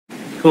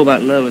Call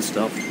that lower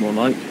stuff, more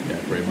like. Yeah,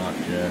 pretty much,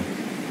 yeah.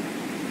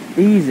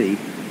 Easy.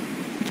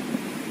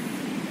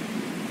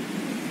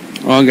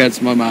 I'll get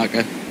to my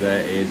marker.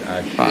 There is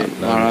a shit Alright,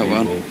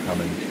 load of people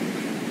coming.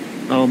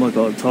 Oh my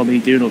god, Tommy,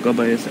 do not go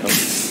by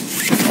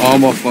yourself.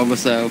 I'm off by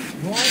myself.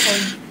 Why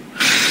have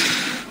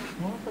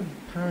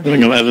I I don't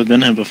think I've ever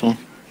been here before.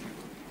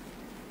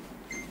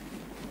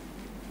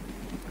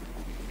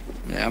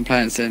 Yeah, I'm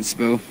playing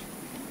sensible.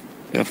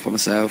 Be off by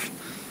myself.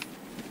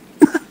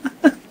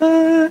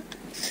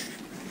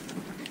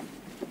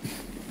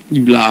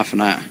 You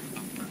laughing at?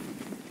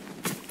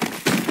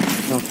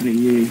 Laughing at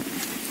you.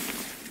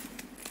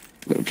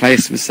 Got a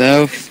place for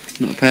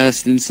myself, not a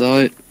person in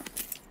sight.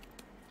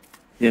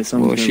 Yeah,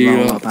 someone's Well, gonna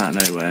roll shoot up out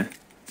of nowhere.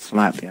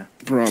 Slap you.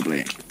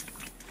 Probably.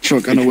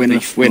 Shotgun a Winnie.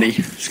 Winnie.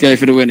 Let's go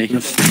for the Winnie.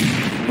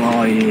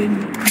 Fly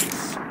in.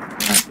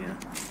 Slap you.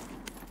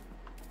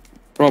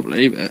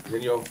 Probably, but...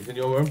 It's in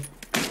your room?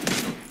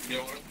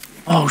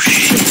 Oh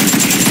shit.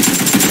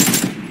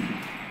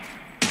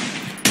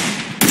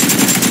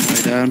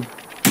 Way down.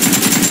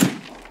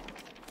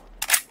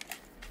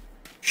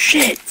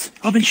 Shit!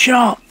 I've been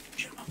shot!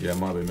 Yeah, it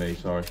might be me,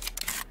 sorry.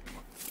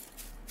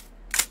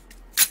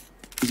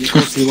 He's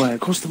across the way,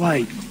 across the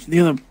way. The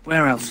other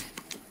warehouse.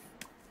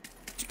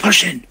 He's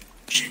pushing!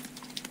 Shit.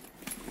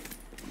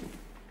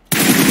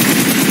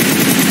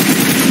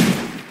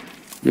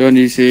 You're on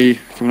UC,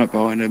 coming up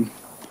behind him.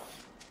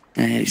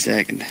 Any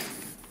second.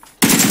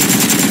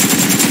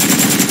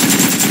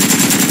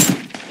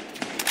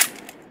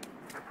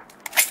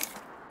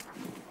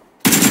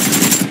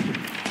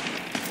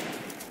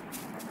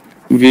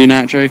 With you,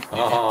 Nacho?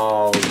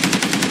 Oh,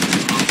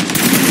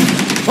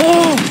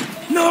 Oh!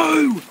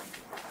 No!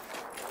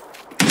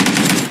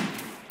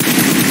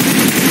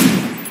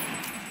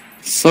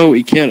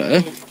 Salty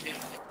killer.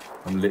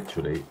 I'm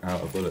literally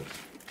out of bullets.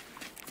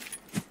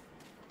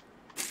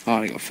 Oh,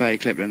 I got a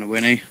fake clip in a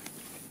Winnie.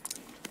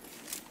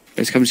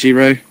 Let's come to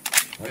Ro.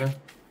 Okay.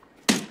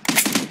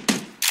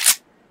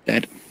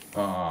 Dead.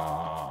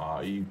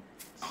 Ah, you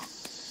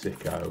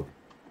sicko.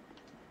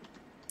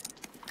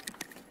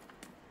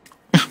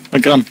 A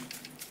gun.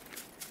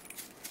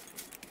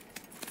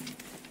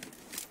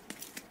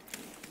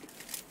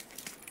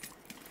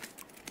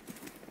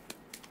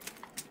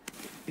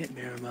 Get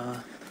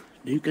Mirimar.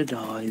 Nuka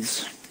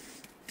dies.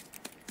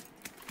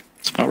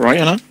 It's about right,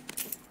 isn't it?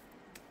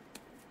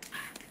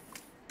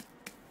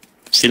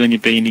 Stealing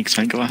your beanie because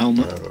I ain't got a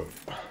helmet.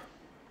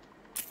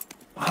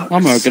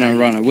 I'm not gonna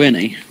run a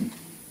Winnie.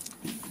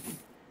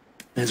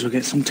 May as well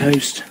get some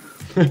toast.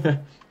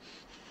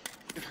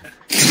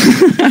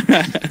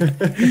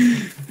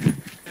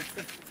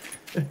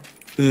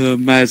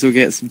 May as well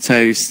get some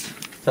toast.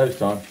 Toast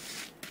time.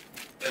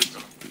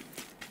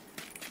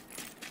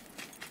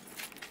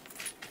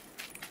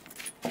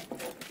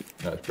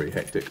 That's pretty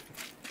hectic.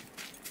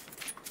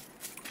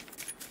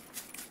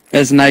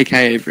 There's an AK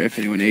over if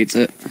anyone needs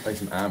it. Take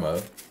some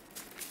ammo.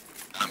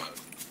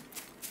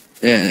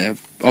 Yeah,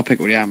 I'll pick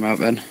all the ammo up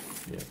then.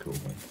 Yeah, cool,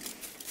 man.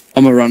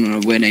 I'm gonna run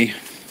on a Winnie.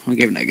 I'm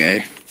giving it a go.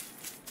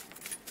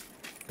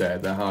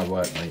 They're hard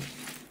work, mate.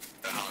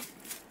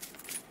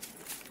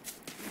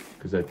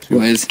 Because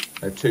What is?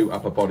 they're two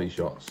upper body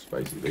shots,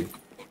 basically.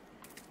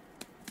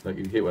 Like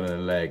you hit one in the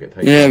leg, it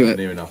takes but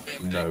near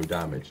enough no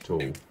damage at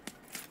all.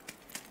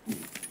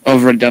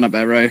 I've already done it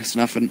by row, it's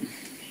nothing.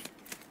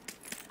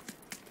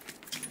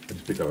 I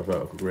just picked up a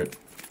vertical grip.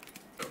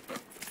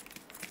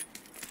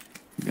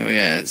 Oh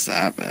yeah, it's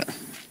that, but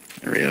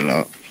I read a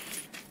lot.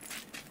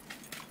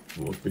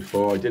 Well,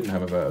 before I didn't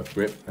have a vertical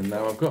grip, and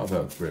now I've got a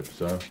vertical grip,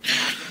 so...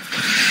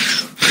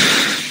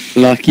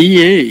 Lucky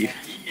you.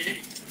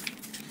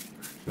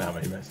 Now I'm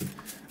only messing.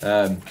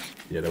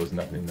 Yeah, there was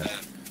nothing in there.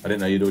 I didn't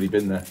know you'd already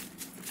been there.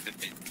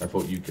 I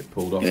thought you'd get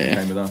pulled off and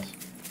came with us.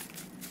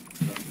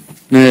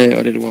 No,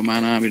 I did a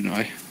one-man army, didn't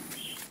I?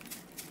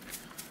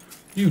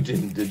 You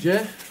didn't, did you?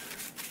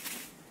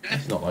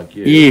 That's not like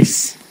you.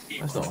 Yes.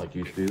 That's not like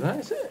you to do that,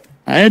 is it?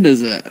 How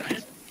does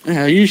it?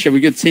 Yeah, you should be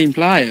a good team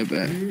player,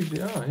 but You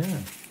usually are, yeah.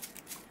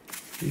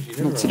 Usually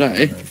never not are,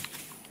 today. no.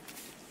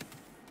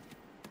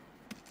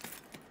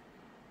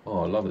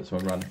 Oh, I love that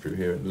someone ran through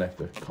here and left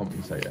a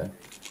compensator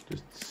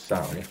just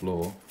sat on the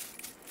floor.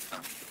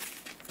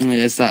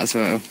 Yes, that as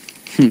well.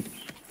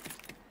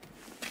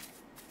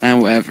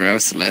 And whatever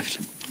else left.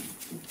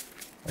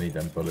 I need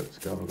them bullets,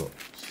 go. I've got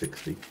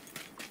 60.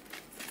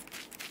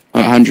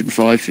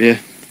 105 for you.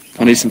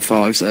 I need some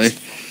fives though.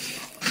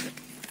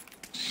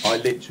 I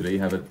literally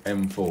have an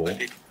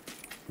M4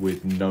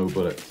 with no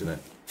bullets in it.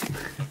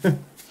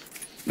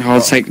 I'll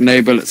take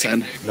no bullets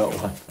then. Not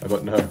one. I've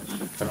got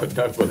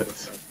no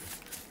bullets.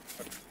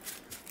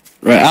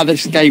 Right, at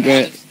this gate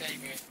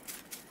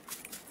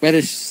where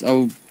this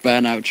old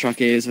burnout truck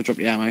is, I'll drop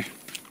the ammo.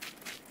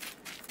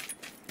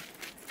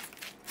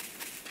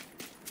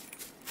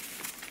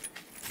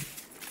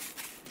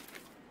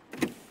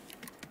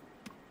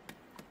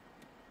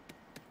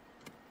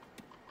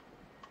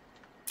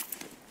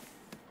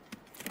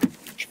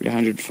 Should be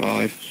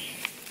 105.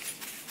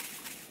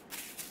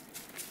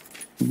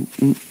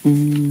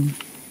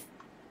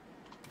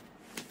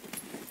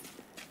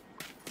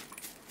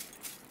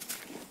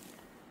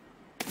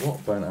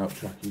 What burnt out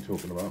track are you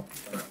talking about?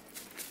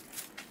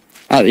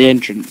 At the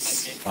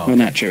entrance, Oh, where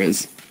okay. Nacho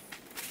is.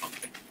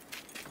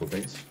 Cool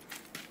beans.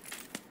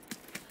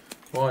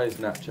 Why is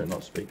Nacho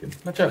not speaking?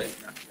 Nacho!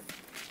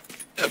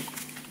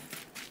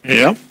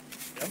 Yeah.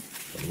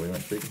 By the way,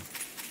 not speaking.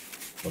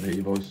 Want to hear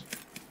your voice.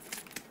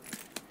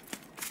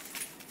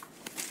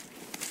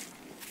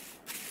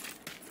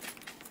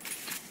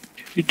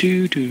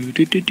 Do.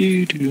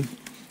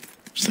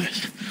 What's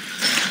this?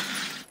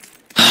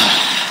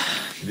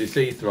 Did you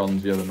see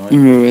Thron's the other night?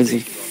 Where is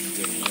it?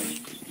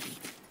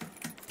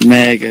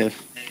 Mega.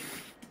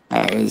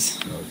 That was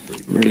That was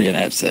pretty good. really an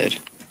episode. I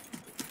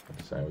have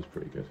to say it was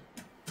pretty good.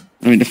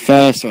 I mean, the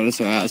first one I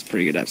saw, that was a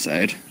pretty good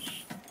episode.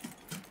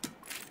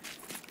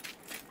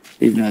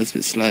 Even though it's a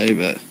bit slow,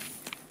 but...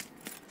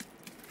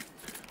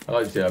 I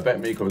like to say, I bet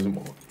Miko wasn't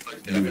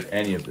do with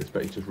any of this,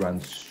 but he just ran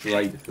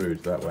straight through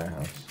to that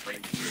warehouse.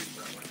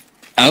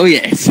 Oh,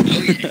 yes.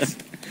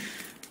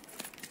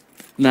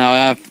 No, I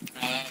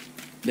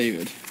have...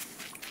 David.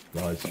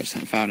 Nice. I just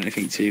haven't found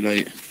anything too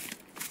late.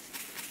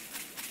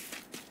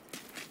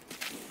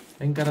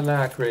 Ain't gonna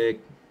lie, Craig.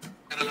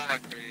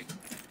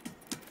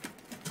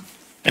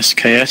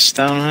 SKS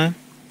down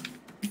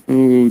there.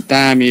 Ooh,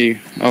 damn you.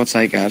 I'll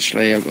take it,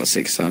 actually. I've got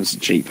 6 times the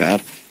cheap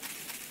pad.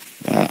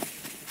 But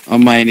I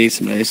may need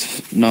some of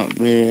those. Not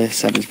the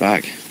 7's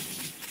back.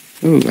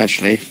 Ooh,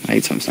 actually,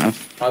 8 times now.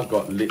 I've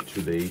got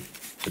literally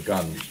a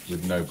gun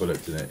with no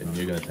bullets in it, and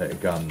you're going to take a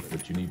gun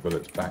which you need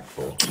bullets back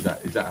for.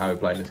 Is that how we're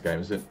playing this game,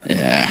 is it?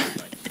 Yeah.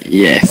 Right,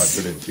 Yes.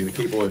 brilliant. So you're going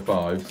to keep all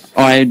the 5s.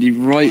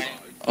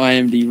 I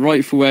am the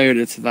rightful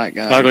owner to that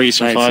guy. I got you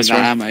some Thanks 5s, for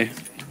that ammo.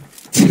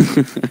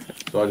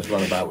 So I just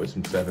run about with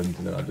some 7s, and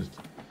then I just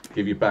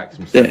give you back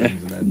some 7s, Yeah.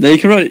 and then...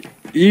 No,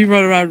 you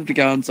run around with the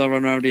guns, I'll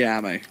run around with the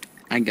ammo.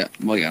 And get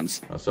my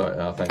guns. Oh, sorry.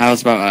 Thanks.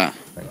 How's about that?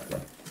 Thanks,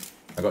 bro.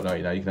 I got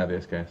 90 now. You can have the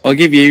SKS. I'll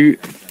give you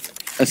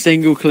a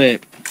single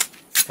clip.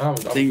 I'm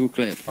Single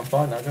clip.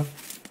 fine now, go.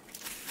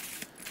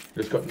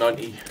 Just got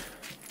 90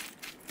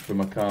 for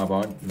my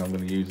carbine, and I'm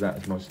going to use that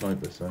as my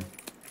sniper, so...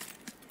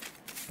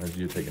 As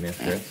you're taking the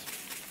SKS.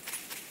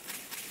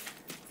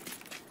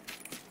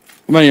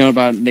 I'm only on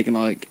about nicking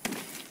like,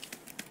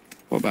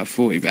 what, about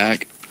 40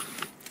 back?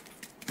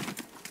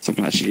 So I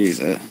can actually use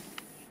it.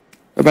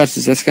 Whereabouts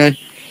is this guy?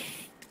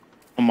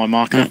 On my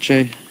marker.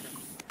 Nacho.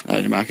 Oh,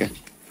 your marker.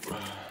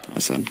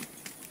 Nice one.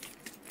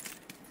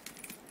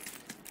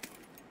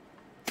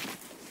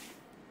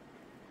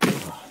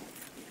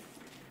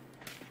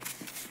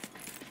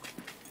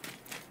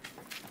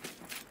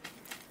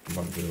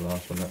 Might be the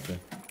last one, that day.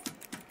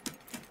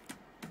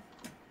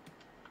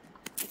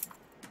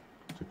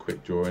 It's a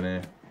quick draw in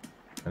here,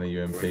 and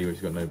a UMP which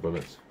has got no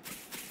bullets.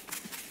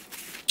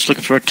 Just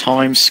looking for a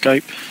time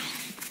scope.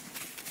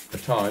 The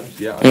times,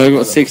 yeah. Yeah, I've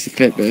got 60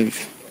 clip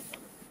with.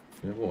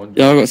 Yeah, what one?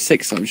 Yeah, I've got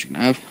 6 times you can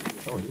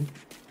have. Oh, you?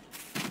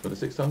 Got it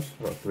 6 times?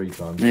 I've got 3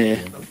 times. Yeah.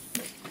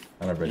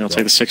 And I've read Yeah, I'll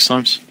take the 6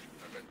 times.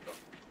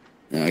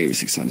 Yeah, I'll give you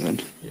 6 times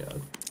then. Yeah,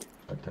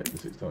 I'd take the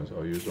 6 times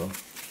for you as well.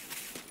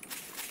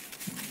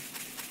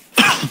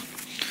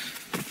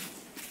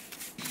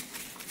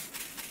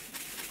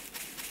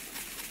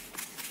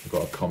 I've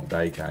got a comp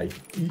AK.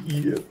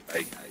 Yeah.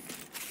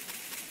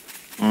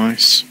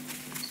 Nice.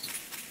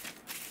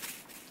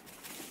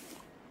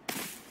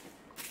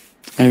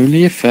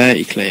 Only a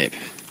 30 clip.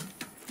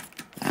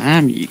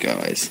 Damn, you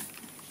guys.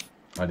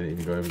 I didn't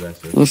even go over there,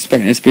 so I was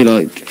expecting this to be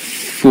like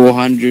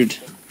 400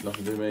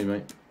 nothing to do with me,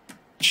 mate.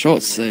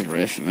 shots over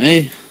here for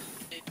me.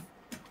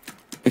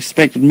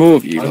 Expected more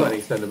of you, I've got lot. an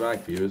extended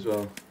bag for you as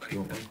well. You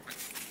want one?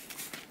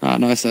 Oh,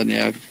 nice one,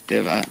 yeah, I'll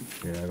do that.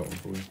 Yeah, I got one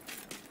for you.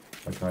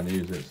 I can't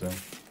use it, so.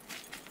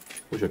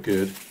 Wish I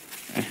could.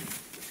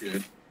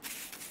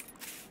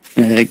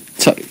 Yeah,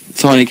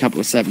 tiny couple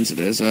of 7s to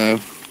do as well.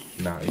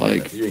 Nah, you,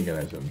 Like- you ain't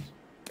getting those 7s.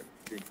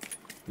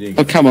 You ain't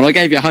Oh, getting come on, I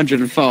gave you you ain't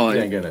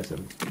 105. getting those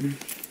 7s.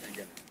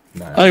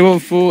 Nah. Only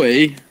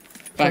 140.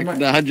 Back my- to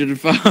the My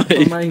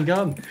 105. main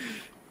gun.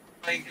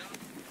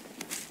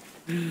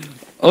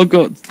 I've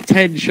got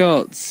 10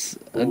 shots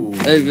and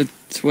Ooh. over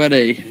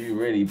 20. You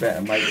really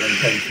better make them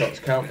 10 shots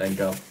count then,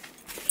 girl.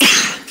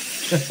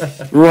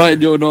 Right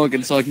in your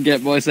noggin so I can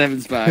get my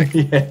 7s back.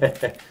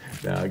 Yeah.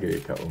 Nah, I'll give you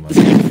a couple, man.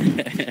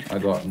 I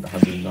got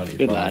 195.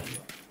 Good lad.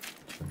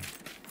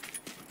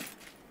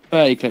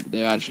 30 clip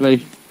there,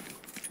 actually.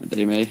 That'd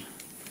do me.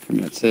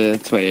 Coming up to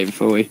 20 over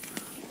 40.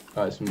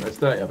 Alright, it's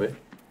 30 of it.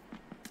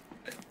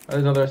 Oh,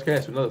 there's another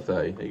SKS with another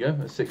 30. There you go,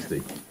 that's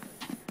 60.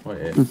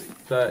 Right here.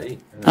 30.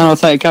 And And I'll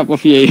take a couple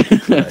for you.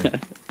 30. There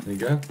you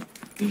go.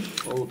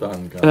 All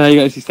done, guys. You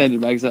got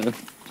extended bags though.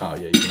 Oh,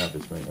 yeah, you can have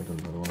this, mate. I've done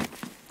another one.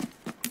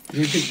 You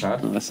need a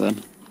pad? Nice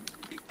one.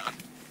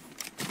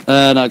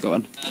 No, I got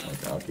one.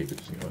 Okay, I'll keep it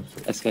just in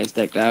case. SK's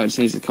decked out, it just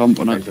needs a comp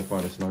on In it. case I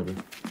find a sniper.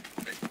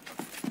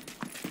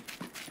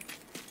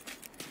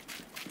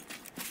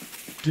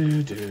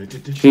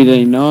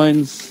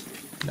 GD9s.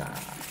 Nah.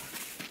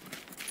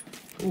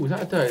 Oh, is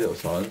that a dirty little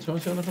silence? You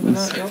want to see anything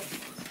like that, Job?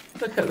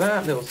 Look at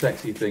that little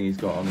sexy thing he's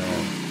got on there.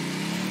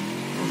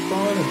 What's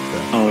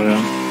silencer? Oh,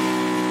 yeah.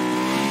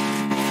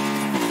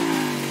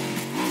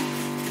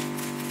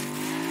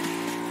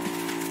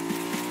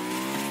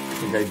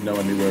 in case no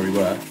one knew where we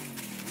were.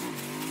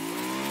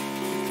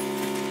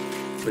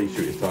 Please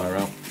shoot his tyre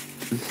out.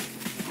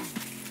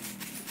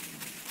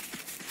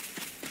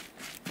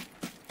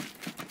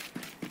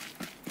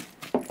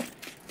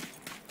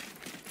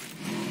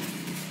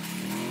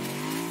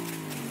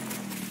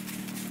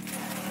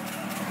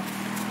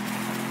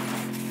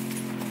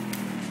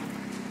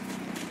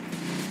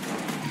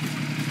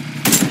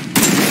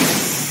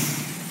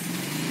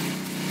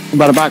 What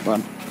about a back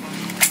one?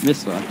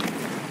 This one.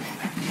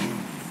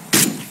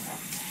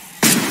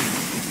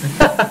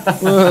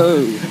 Whoa!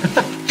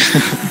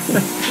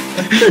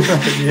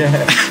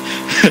 Yeah.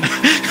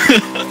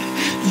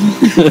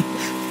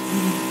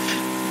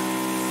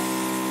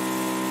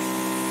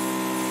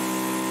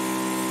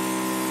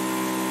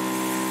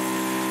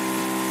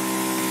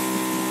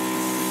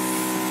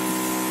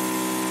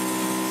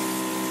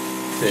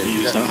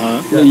 Use that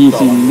hurt.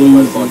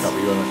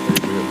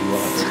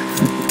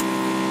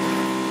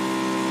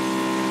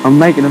 I'm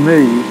making a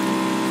move.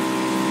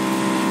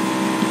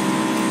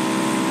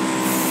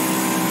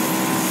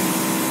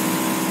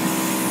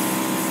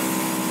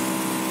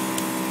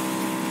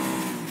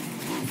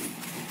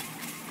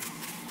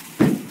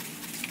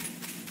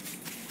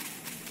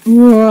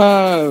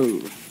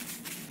 Whoa!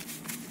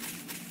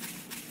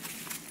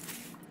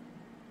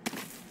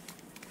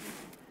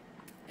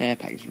 Air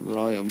pack's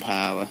right on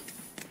power.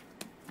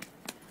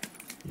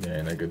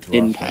 Yeah, no good to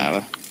In us, mate.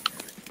 power.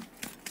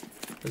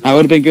 That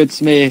would have been good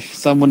to me if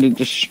someone didn't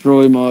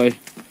destroy my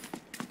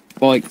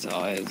bike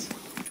tyres.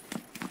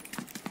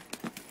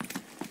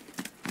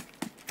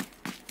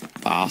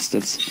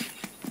 Bastards.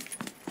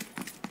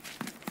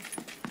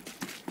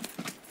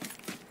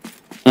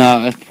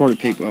 No, it's probably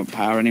people on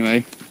power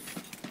anyway.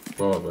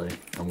 Probably.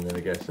 I'm going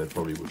to guess there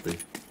probably would be.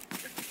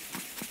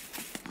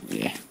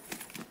 Yeah.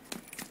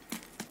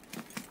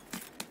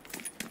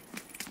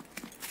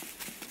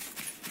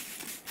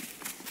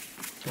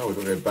 Oh, we've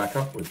got to go back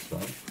upwards,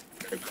 man.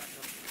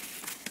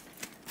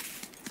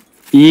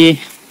 Yeah.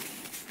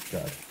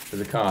 God.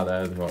 There's a car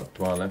there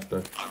to our left,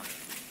 though.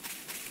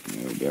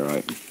 It'll be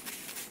alright.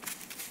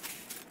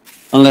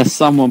 Unless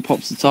someone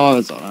pops the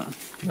tyres on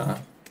it. Nah.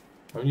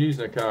 I'm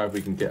using a car if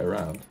we can get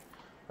around.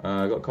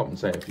 I've got to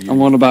compensate for you. And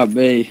what about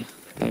me?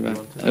 Okay.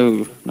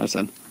 Oh, no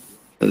son.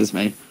 That is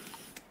me.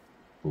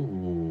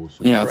 Ooh,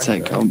 Yeah, I'll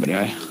take comp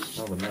anyway.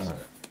 Other than that.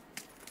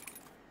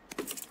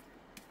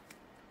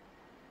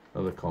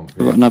 Another comp.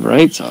 We've got another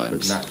 8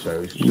 times.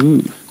 Nacho's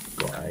Ooh.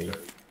 got a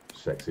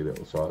sexy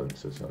little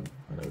silencer, son.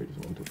 I know he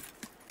doesn't want it.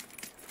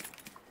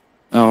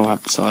 Oh, I'll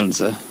have the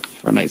silencer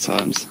for an 8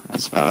 times.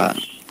 That's about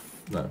that.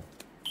 No.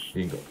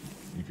 He ain't got.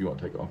 If you want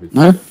to take it off his.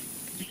 No?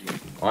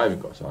 I haven't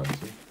got a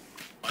silencer.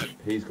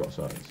 He's got a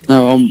silencer.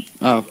 No,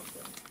 oh.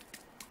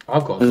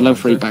 I've got a There's a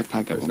level 3 silencer.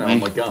 backpack It's up now on on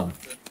me. my gun.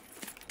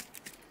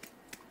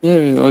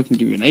 Yeah, I can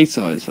give you an 8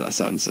 times for that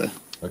silencer.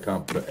 I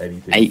can't put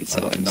anything. 8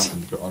 I've got times.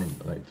 nothing to put on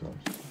at 8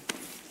 times.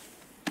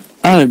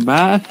 Oh,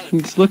 man.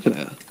 I'm just looking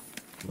at it.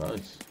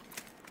 Nice.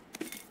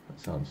 That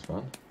sounds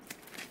fun.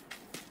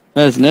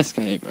 There's an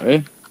escape,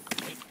 bro.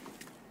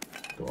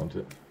 Got onto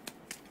it.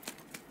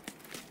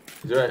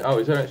 Is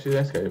there actually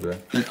an SK over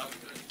there?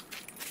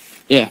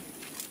 Yeah.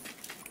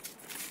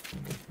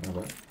 How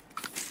about?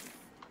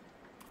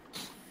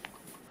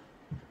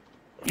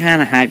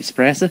 Can I have your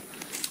suppressor?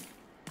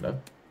 No.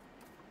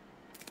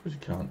 Because you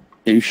can't.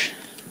 Douche.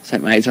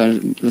 Take my 8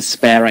 times, the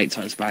spare 8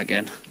 times back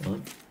again.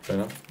 Alright, fair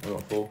enough. I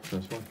got 4, so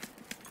that's fine.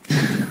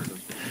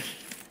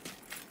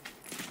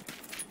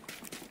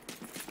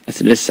 That's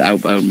this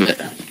elbow bit.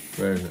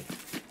 Where is it?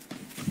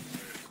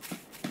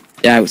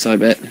 The outside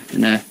bit,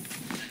 in there.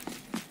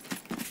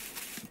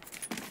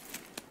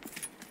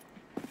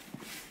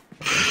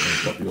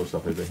 Stop your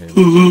stuff over here.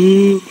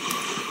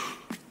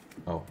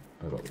 Oh,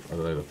 I got a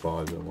load of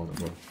 5s and 1 as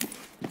well.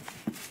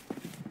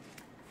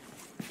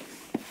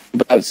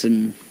 About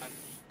some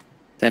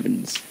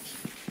 7s.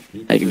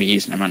 You They can be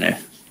using them, aren't they?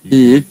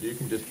 you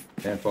can just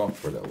F off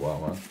for a little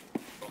while, man.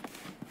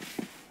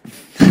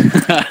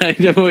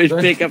 I always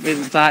pick up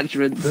his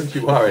attachments. Don't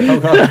you worry.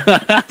 Hold on.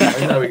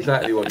 I know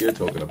exactly what you're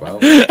talking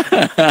about.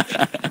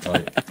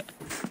 Right.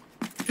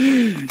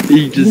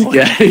 You just go.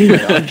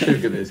 Mate, I'm too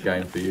good at this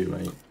game for you,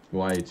 mate.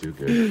 Way too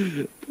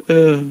good.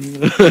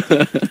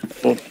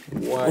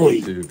 Way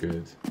Oi. too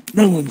good.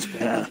 No one's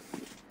better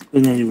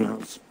than anyone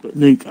else but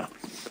Nuka.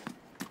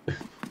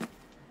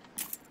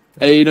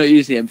 Are you not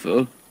using the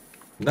M4?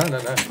 No.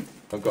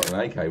 I've got an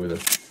AK with a.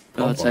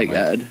 I'll take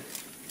that.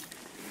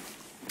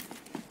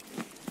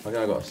 I think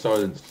I got a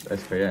silenced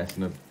SKS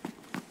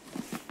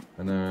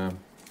and a.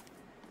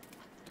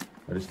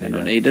 I just They're need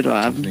not a, needed, I I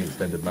just haven't. need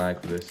extended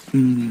mag for this.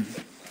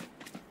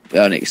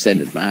 They're an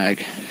extended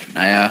mag.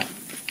 Nah,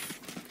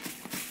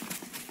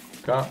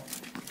 Car.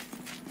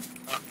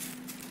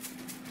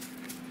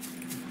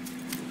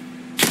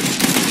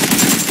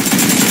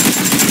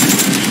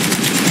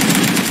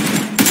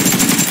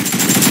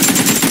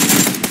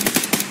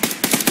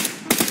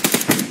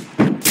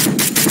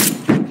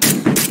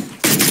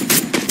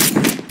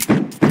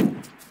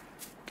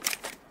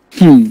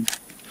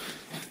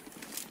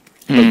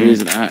 Probably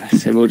isn't that.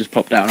 So we'll just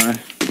pop down now.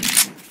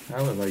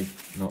 How are they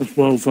not? That's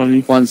well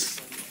funny. One's...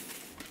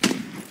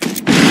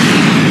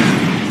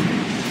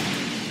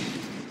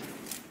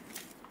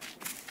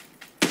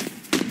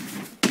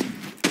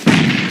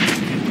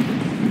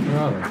 Where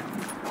are they?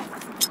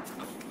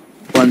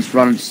 One's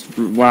runs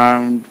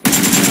round.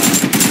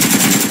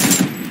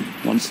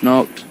 One's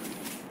knocked.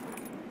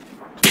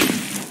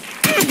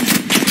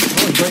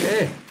 Oh, it's right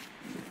here.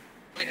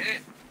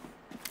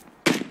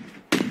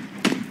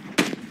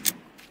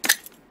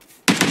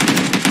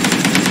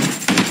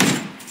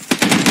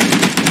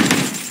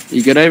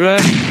 You good over there?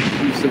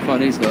 I'm still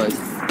fighting these guys.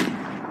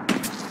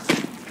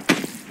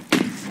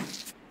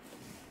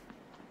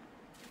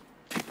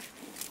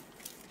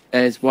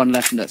 There's one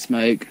left in that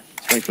smoke.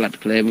 Just wait for that to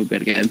clear, we'll be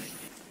able to get him.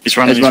 He's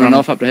running. He's running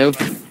off up the hill.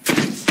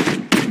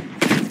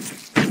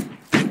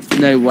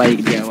 No way you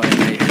can get away,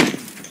 mate.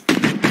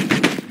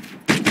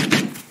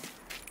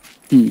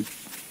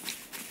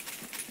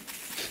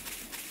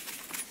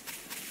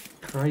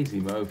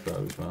 Crazy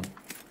mofos, man.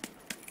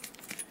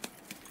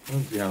 I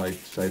don't see how they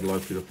stayed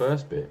alive through the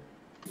first bit.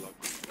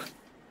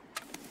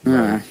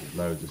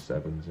 Loads of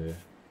sevens here.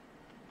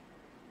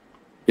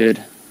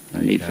 Good. I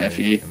need AK, fair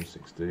for you.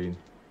 M16.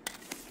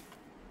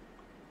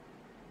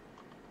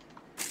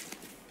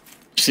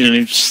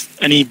 Seen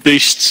any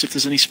boosts if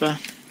there's any spare?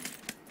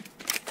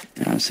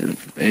 Yeah, I'll set up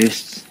for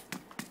boosts.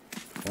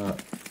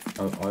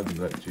 I've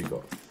literally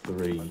got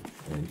 3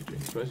 energy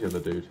drinks. Where's the other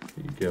dude that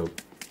you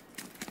killed?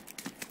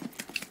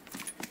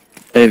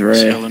 Over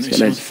here. Selling It's it, got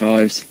loads of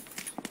 5s.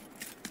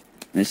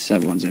 There's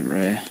 7 ones over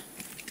here.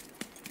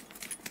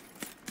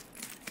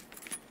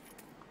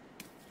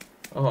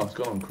 Oh, it's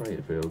gone on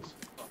crater fields.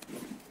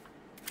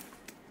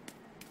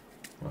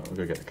 Right, we'll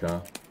go get the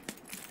car.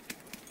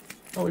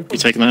 Oh, we You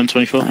taking that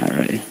M24?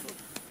 Alright.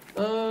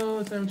 Oh,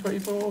 it's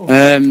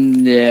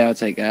M24. Yeah, I'll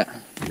take that.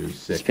 You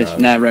Just sick pitch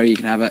now, Roe, you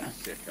can have it.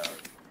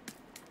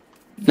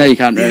 No, you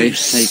can't, Roe. No, You you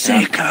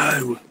can't.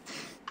 sicko!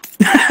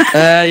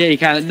 Yeah, you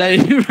can. No,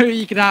 Roe,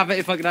 you can have it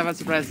if I can have a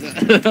suppressor.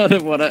 I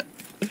don't want it.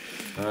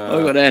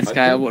 I've got an SK,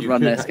 I wouldn't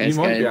run an SK You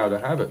might be game. able to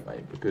have it,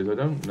 mate, because I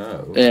don't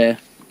know. Yeah,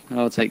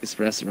 I'll take the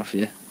suppressor off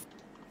you.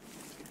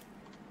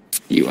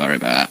 You worry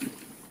about that.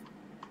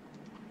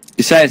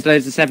 You say it's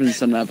loads of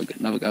 7s on another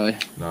guy.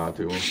 Nah,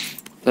 too well.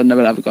 Don't know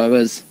what other guy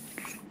was.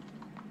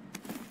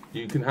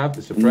 You can have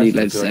the Need suppressor,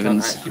 loads so of I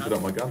can't 7s. actually put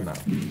up my gun now.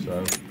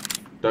 So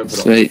don't put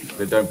Sweet. it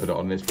on. Don't put it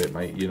on this bit,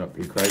 mate. You're not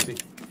you crazy.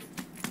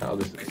 That'll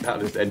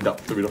just end up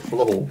through the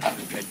floor.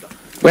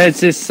 Where's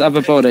this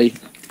other body?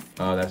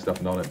 Oh, there's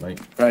nothing on it, mate.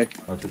 Right.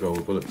 I took all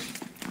the bullets.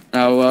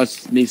 Oh, well, I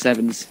just need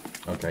 7s.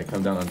 Okay,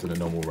 come down onto the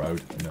normal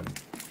road and then.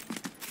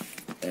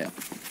 Yeah.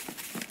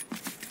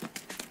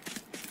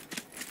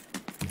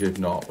 If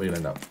not, we'll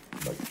end up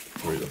like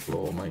through the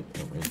floor, mate.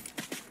 Don't we?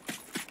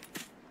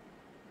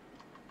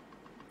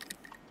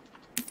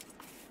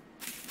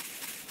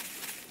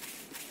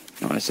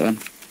 Nice one.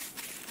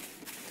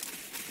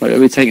 Wait, are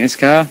we taking this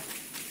car?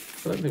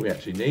 I don't think we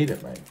actually need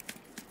it, mate.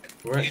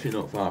 We're actually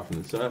not far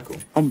from the circle.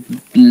 I'm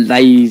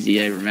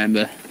lazy, I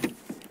remember.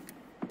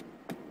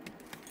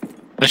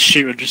 Let's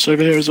shoot just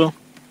over here as well.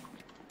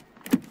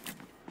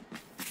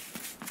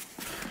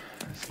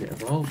 Let's get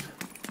involved.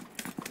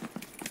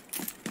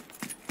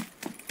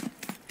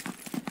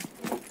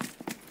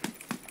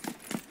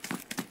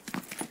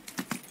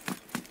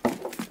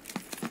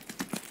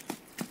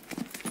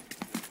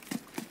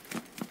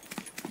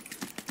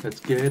 Let's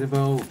get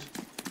involved.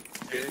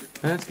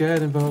 Let's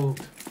get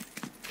involved.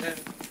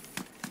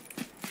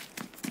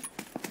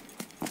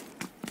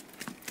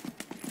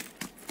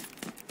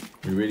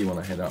 We really want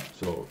to head up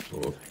sort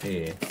of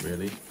here,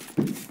 really.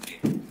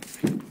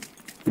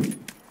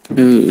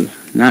 Ooh,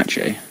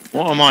 Nacho.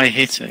 What am I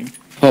hitting?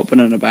 Popping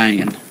and a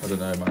banging. I don't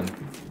know, man.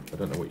 I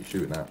don't know what you're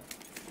shooting at.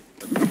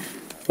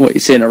 What,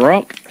 you seeing a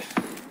rock?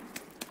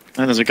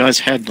 And there's a guy's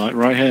head like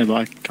right here, but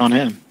I can't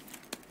hit him.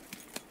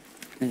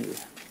 Ooh.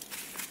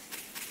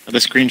 At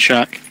this green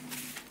shack.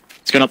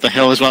 It's going up the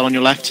hill as well on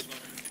your left.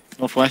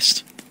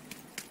 Northwest.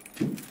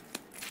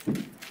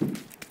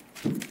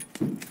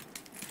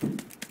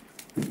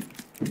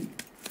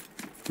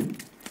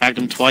 Tagged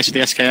him twice with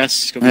the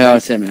SKS. Yeah, I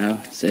see him now.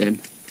 I see him.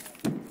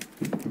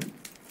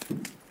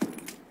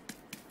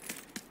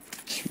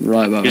 Just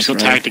right above He just us,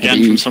 got right? tagged again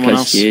He's from someone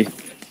close to else.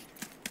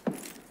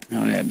 you.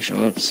 Oh yeah, I'm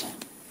sure it's...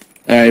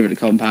 They're over the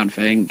compound, I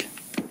think.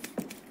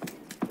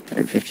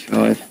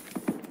 55.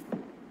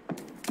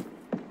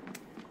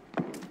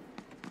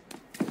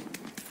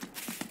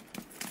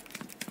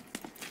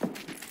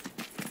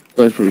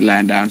 Both probably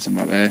laying down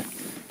somewhere there. He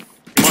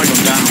might have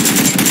gone down.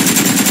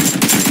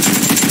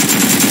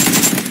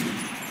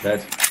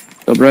 Dead.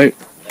 Go, bro.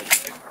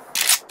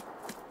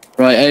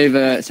 Right,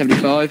 over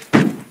 75.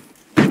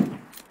 On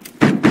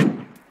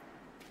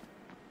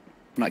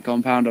that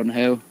compound on the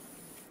hill.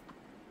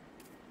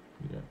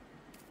 Yeah.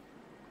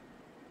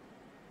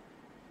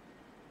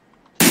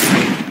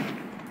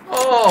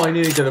 Oh, I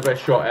nearly did the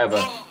best shot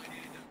ever.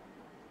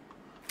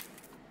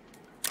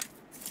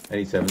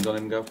 Any 7s on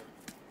him, Gov?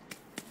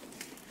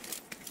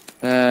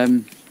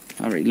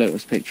 I already looked,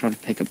 was trying to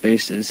pick up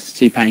boosters.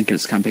 2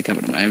 painkillers can't pick up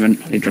at the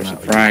moment. He drops some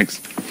frags.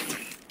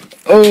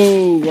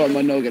 Oh, got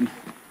my noggin.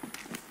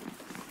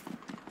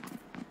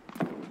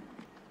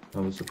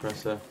 Another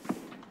suppressor.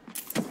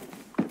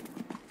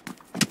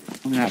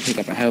 I'm gonna have to pick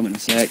up a helmet in a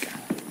sec.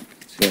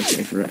 Let's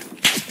go for it.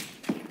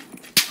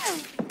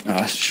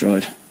 Oh, it's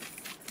destroyed.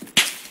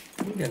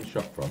 Where are you getting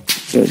shot from?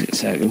 Let's get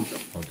circle.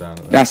 Oh, down at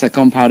there. That's a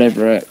compound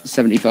over at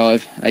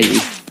 75, 80.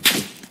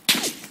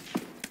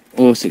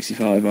 Or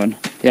 65 one.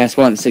 Yes,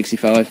 one at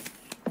 65.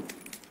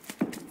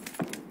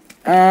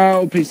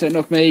 Oh, please don't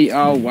knock me.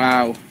 Oh,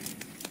 wow.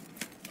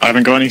 I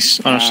haven't got any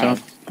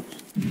stuff.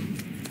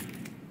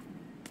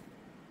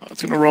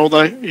 It's gonna roll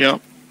though. Yeah.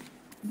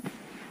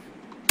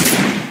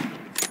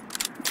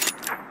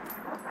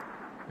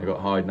 They got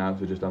hide now, so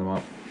we've just done them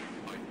up.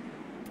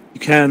 You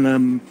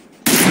can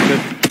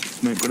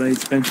smoke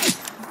grenades, Ben.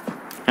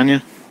 Can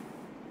you?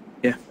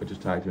 Yeah. I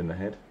just tagged you in the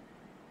head.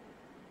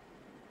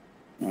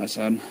 Nice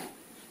one.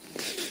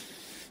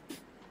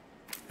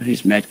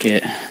 Who's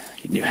medkit?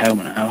 Get new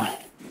helmet now.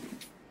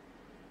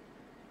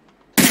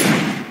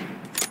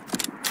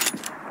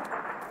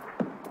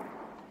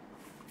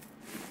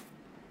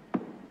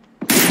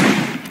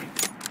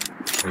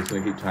 I'm just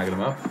going to keep tagging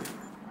them up.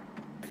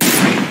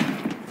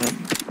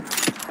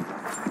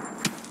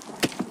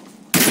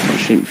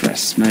 Shoot for a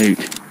smoke.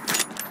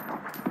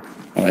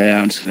 Oh yeah,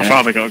 I'm just My gonna...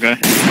 father gotta go.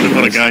 We've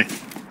gotta go.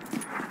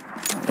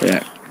 Oh,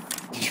 yeah.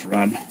 Just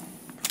run.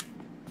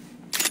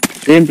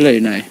 In blue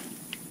now.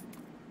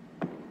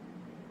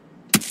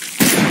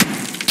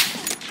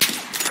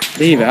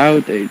 Leave it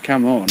out, dude.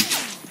 Come on.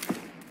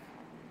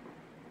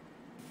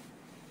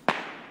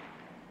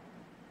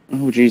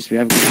 Oh jeez, we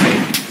haven't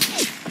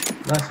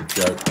got That's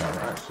a joke, man.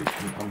 Actually,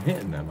 I'm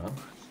hitting them, man.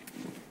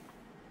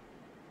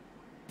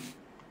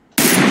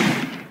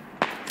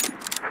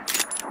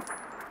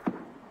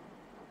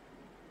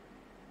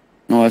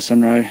 Nice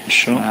one, Ro.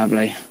 Sure.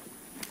 Lovely.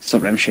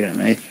 Stop them shooting at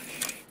me.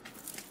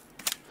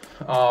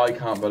 Oh, I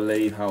can't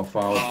believe how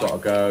far I've got to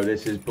go.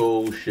 This is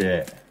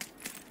bullshit.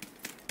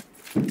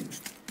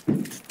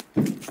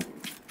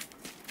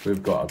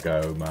 We've got to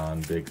go,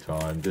 man, big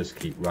time. Just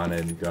keep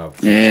running. Go.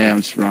 Yeah,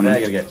 I'm just running.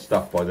 They're going to get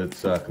stuffed by the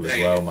circle as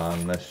well,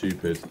 man. They're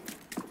stupid.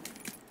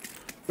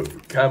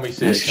 Can we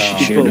see a car?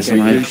 Shoot us, Can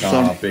we mate. see a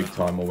car big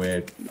time or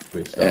we're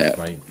stuffed, Yeah.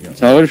 mate? You know,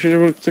 So what if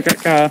you took that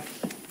car?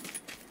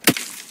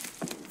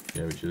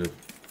 yeah, we should have.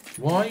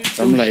 Why are you I'm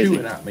still lazy.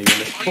 shooting at me when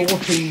there's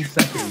 14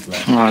 seconds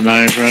left? Oh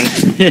no, bro.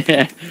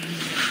 Yeah.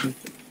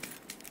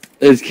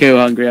 It's kill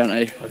hungry, aren't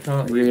they? I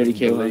can't Really even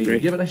kill believe-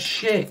 hungry. Yeah, but they're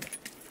shit.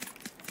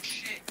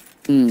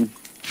 Hmm.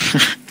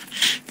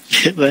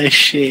 They're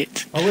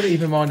shit. I wouldn't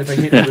even mind if they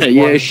hit me with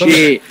You're one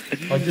shit.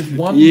 bullet. Like just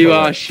one You bullet.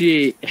 are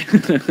shit.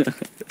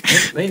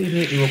 They didn't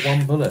hit you with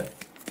one bullet.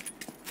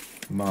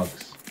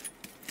 Mugs.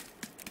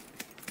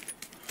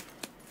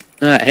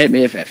 Hit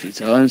me a fair few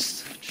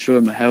times. Show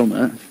him my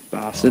helmet. Oh,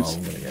 Bastards.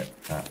 I'm going to get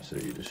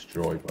absolutely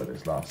destroyed by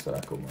this last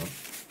circle, man.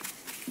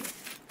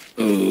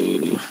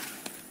 Ooh.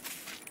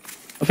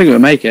 I think we'll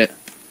make it.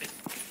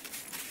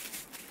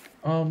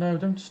 Oh no,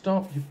 don't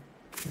stop. You...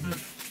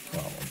 Oh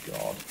my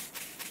god.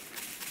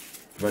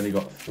 I've only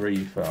got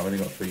three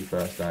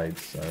first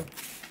aids, so.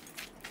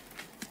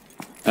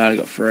 I only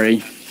got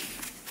 3.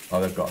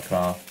 Oh, they've got a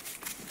car.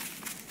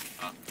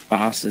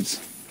 Bastards.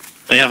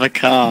 They have a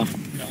car.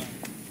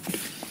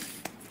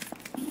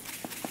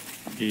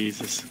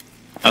 Jesus.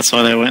 That's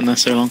why they were waiting there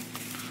so long.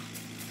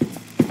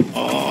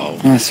 Oh.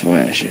 That's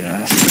why I should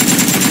ask.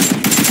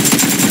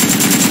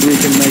 We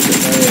can make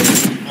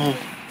it though. Oh.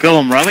 Go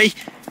on, Robbie.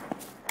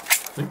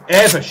 Don't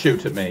ever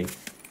shoot at me.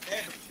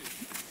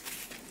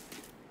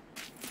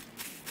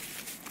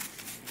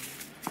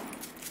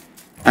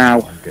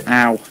 Ow. I'm getting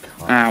Ow.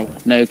 cut. Ow.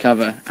 No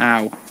cover.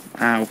 Ow.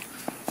 Ow.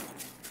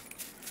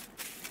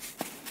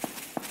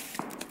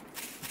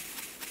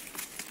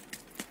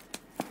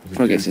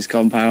 Look, it's this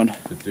compound.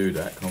 To do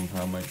that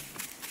compound, mate.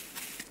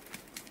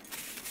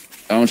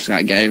 I'm just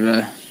gonna go over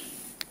there.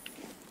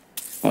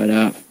 Fight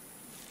up.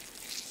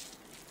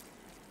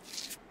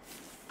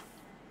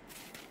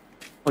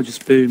 I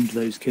just boomed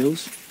those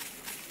kills.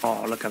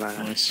 Oh, look at that.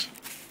 Nice.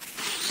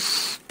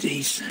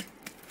 Decent.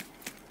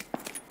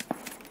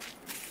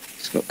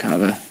 Just got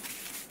cover.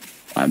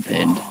 I'm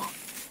pinned.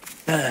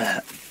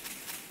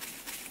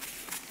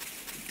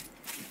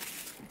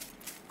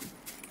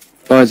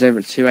 Guys over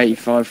at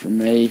 285 from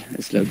me.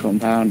 This little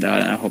compound. I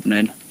don't know, hopping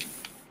in.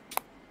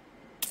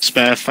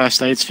 Spare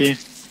first aids for you.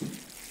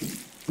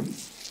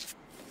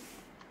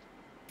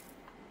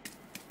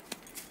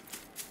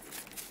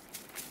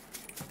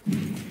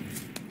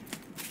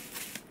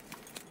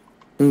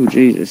 Oh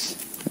Jesus.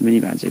 The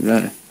minivan's over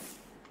there.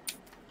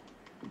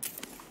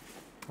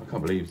 I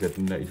can't believe he's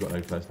got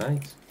no first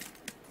aids.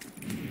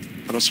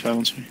 I got spare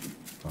ones for you.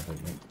 I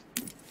don't know.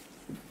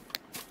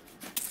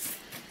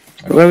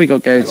 Where we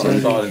got to go I've got a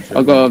to? silencer.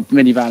 I've got a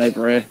minivan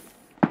over here.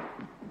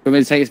 Want me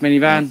to take this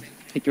minivan?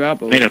 Pick you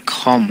up? Or Need a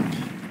comp.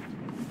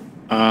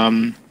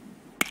 No,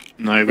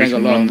 we ain't got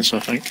can long. run this, I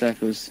think.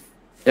 circles?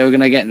 Yeah, we're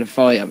gonna get in a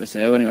fight up this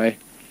hill anyway.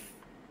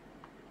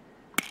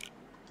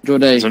 Do you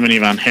do you do? There's a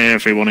minivan here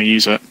if we want to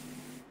use it.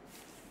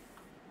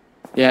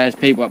 Yeah, there's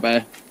people up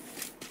there.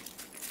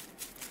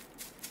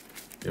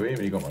 Yeah, we ain't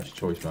really got much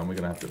choice, man. We're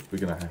gonna have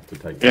to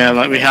take. Yeah,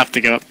 like we have to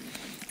go up.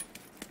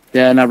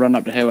 Yeah, now run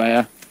up the hill,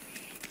 yeah.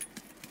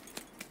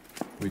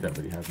 We don't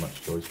really have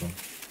much choice, man.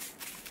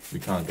 We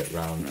can't get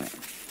round,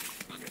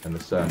 and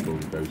the circle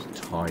goes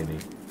tiny.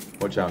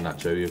 Watch out,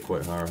 Nacho. You're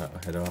quite far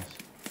ahead of us.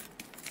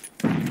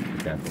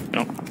 Be careful.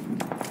 No.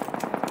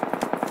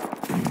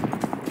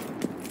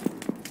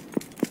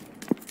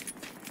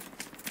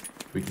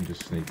 We can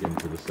just sneak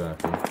into the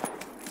circle.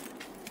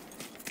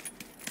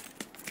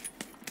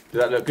 Did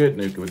that look good,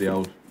 Nuka, with the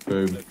old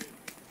boom?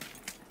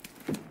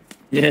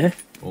 Yeah.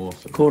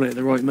 Awesome. Caught it at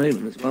the right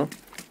moment as well.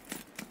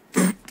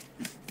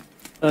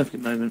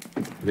 Perfect moment.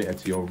 Hit it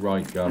to your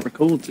right, Gov.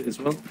 Records it as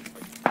well.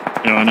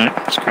 Yeah, I know.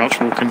 It's crouch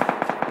walking.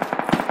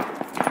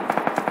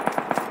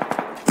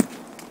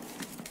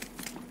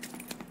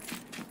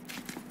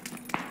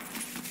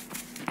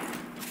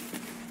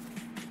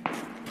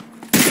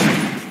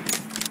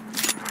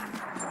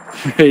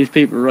 These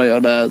people right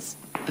on us.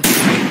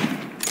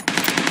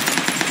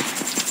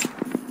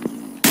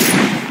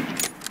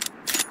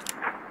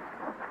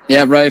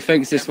 Yeah, bro,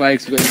 thinks this way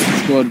because we've got the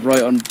squad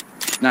right on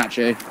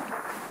Nacho.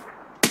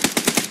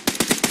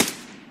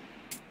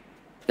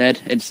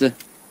 Dead, insta.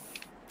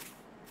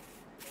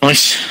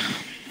 Nice.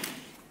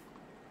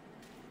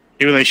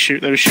 Who were they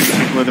shoot? They were shooting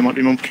people where there might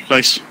be multiple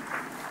place.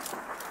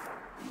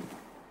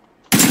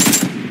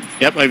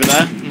 Yep, over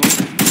there.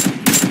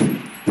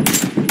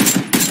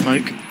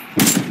 Smoke.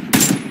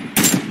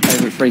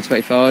 Over at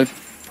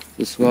 325.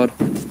 The squad.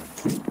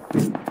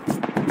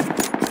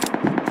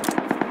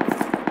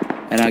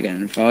 And I get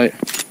in a fight.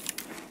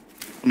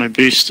 No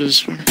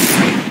boosters.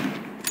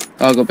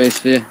 Oh, I got base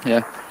for you,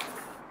 yeah.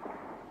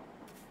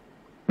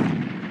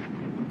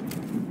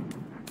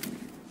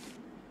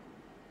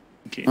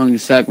 Okay. I'm going to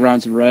circle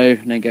round to the row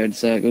and then go in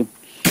circle.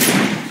 I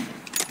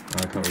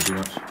can't really do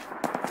much.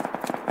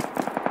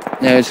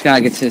 Yeah, we're just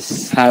going to get to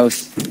this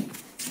house.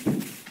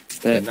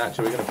 And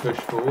Nacho, we're going to push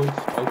forwards.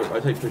 I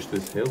say push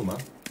this hill, man.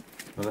 On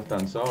the left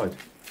hand side.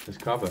 There's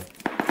cover.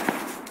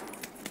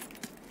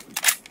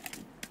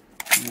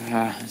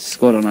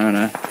 Squad on there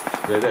now.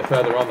 They're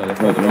further on there. They're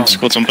further on.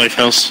 Squads on both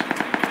hills.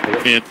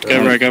 Yeah,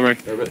 go row, go row.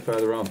 They're a bit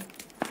further on.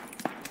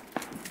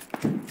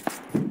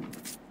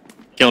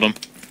 Killed them.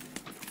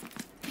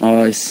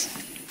 Nice.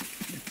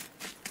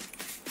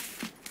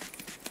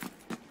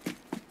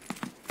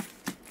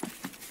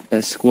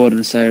 They're squad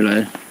and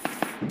solo.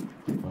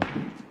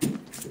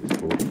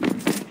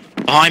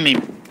 Behind me.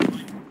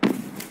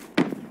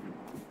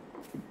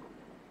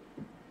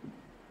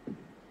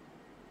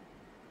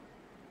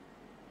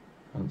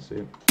 Can't see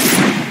him.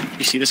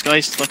 You see this guy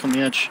stuck on the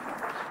edge?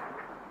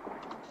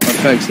 I'm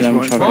focusing on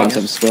trying to find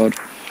some squad.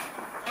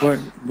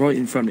 Right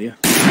in front of you.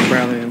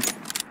 Brow the hill.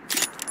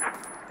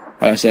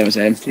 I see what I'm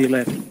saying. To your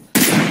left.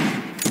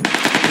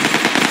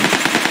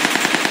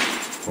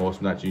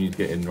 Awesome, Nat, you need to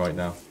get in right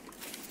now.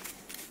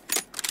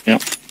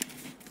 Yep.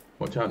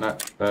 Watch out,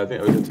 Nat. I think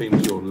there was a team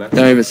to your left.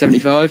 They're over at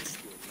 75.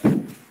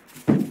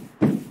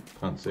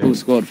 Can't see Full him.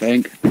 squad, I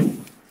think.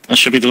 That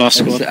should be the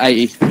last Over squad. at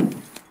 80.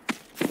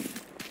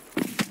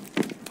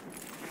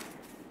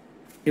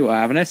 You will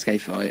have an SK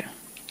fight.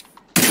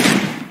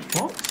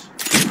 What?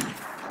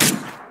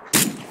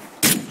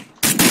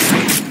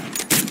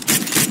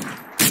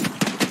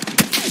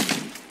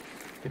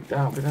 Get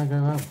down, go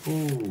down.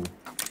 Ooh.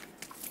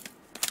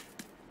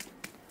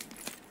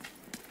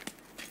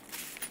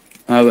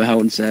 Oh, we're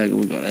holding circle,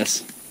 we've got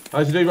this.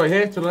 How's the dude right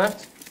here to the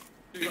left?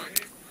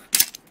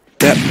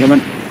 Yep,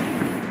 coming.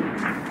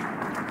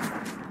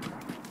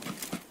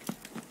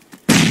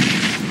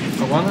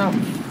 Got one now.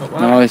 Got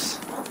one. Nice.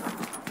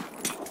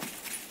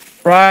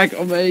 Frag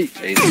on me.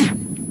 Jesus.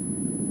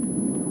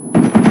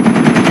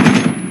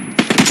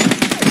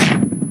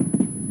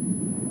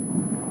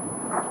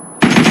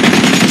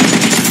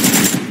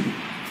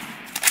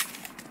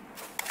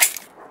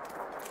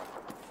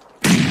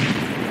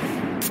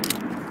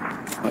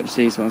 Might just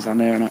see someone's down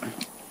there, innit?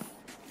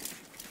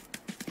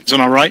 He's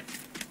on our right.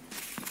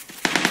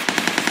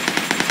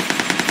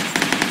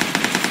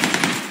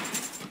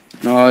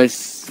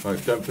 Nice.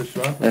 Right, don't push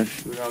around.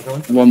 Left. We are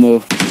going. One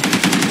more.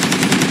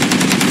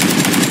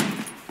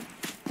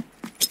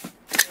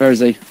 Where is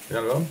he? You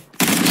gonna go?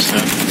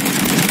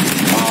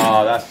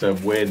 Oh, that's a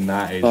win,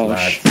 that is,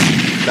 lads.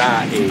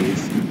 That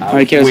is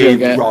a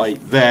win right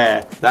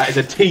there. That is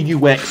a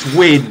TUX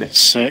win.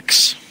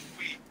 6.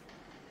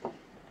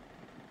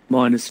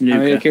 Minus Nuka.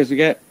 How many kills we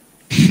get?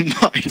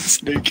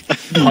 Minus Nuka.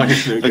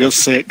 Minus Nuka. I got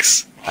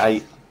 6.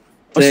 8.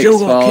 I still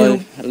got a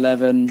 5,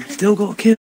 11. Still got a kill.